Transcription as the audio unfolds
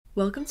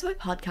Welcome to my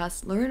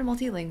podcast, Learn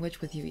Multi-Language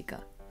with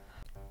Eureka.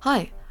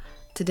 Hi,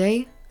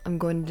 today I'm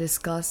going to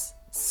discuss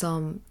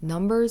some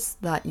numbers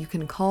that you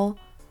can call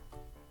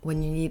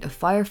when you need a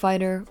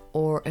firefighter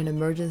or an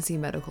emergency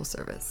medical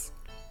service.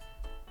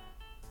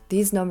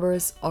 These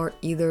numbers are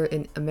either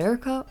in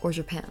America or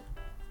Japan.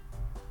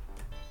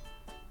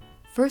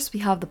 First, we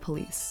have the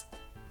police.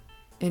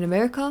 In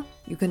America,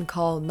 you can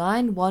call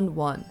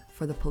 911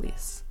 for the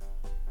police.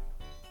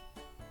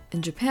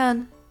 In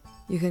Japan,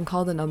 you can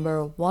call the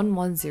number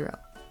 110.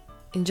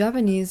 In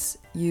Japanese,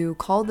 you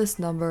call this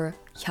number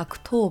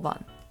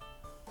 110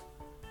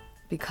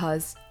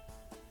 because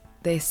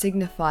they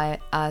signify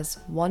it as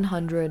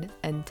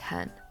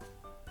 110.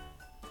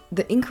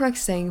 The incorrect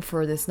saying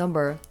for this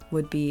number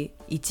would be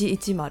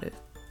 110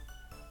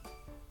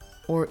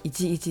 or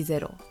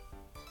 110.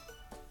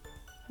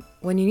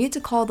 When you need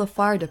to call the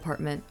fire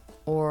department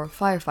or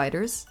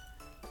firefighters,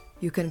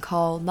 you can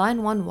call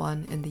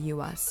 911 in the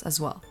US as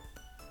well.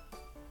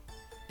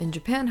 In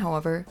Japan,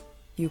 however,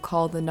 you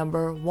call the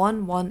number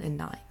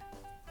 119.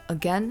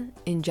 Again,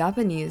 in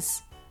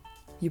Japanese,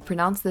 you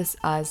pronounce this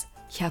as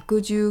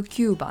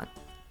 119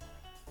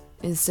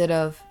 instead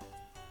of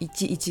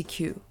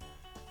 119.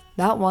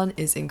 That one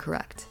is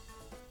incorrect.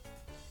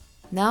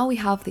 Now we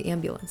have the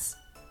ambulance.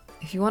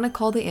 If you want to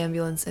call the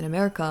ambulance in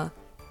America,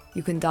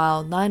 you can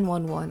dial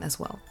 911 as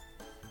well.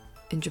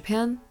 In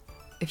Japan,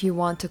 if you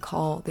want to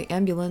call the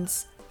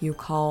ambulance, you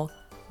call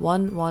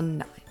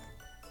 119.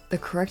 The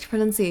correct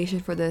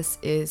pronunciation for this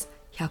is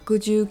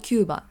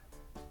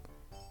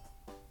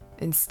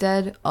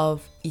 119instead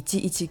of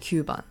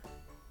 119,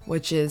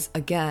 which is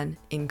again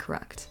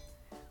incorrect.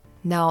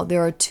 Now,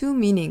 there are two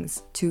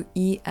meanings to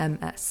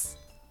EMS.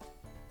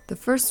 The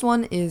first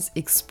one is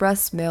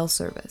express mail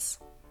service.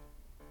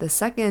 The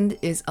second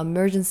is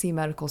emergency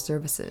medical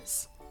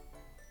services.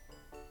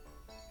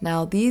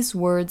 Now, these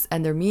words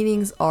and their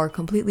meanings are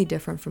completely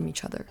different from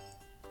each other.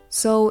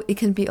 So it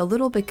can be a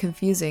little bit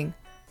confusing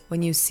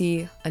when you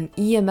see an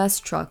EMS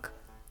truck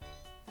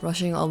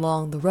rushing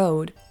along the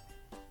road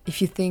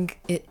if you think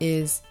it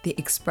is the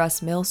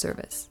express mail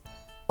service.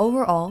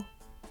 Overall,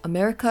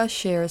 America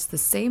shares the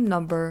same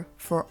number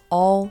for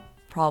all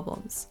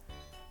problems,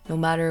 no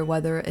matter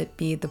whether it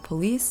be the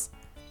police,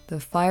 the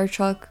fire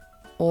truck,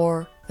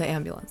 or the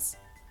ambulance.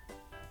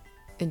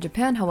 In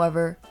Japan,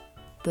 however,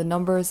 the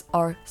numbers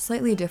are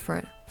slightly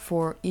different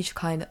for each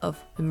kind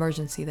of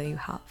emergency that you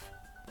have.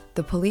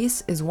 The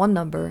police is one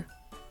number,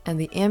 and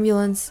the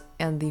ambulance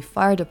and the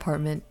fire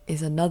department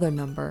is another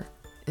number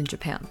in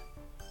Japan.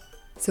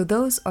 So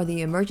those are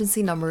the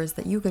emergency numbers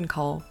that you can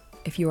call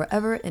if you are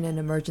ever in an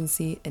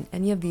emergency in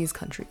any of these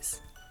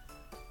countries.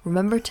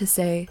 Remember to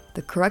say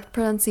the correct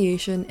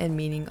pronunciation and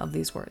meaning of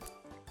these words.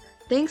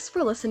 Thanks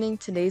for listening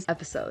to today's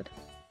episode.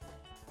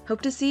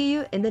 Hope to see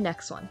you in the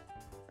next one.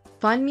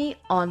 Find me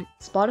on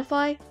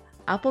Spotify,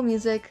 Apple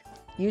Music,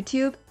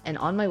 YouTube, and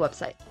on my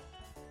website.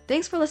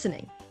 Thanks for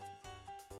listening.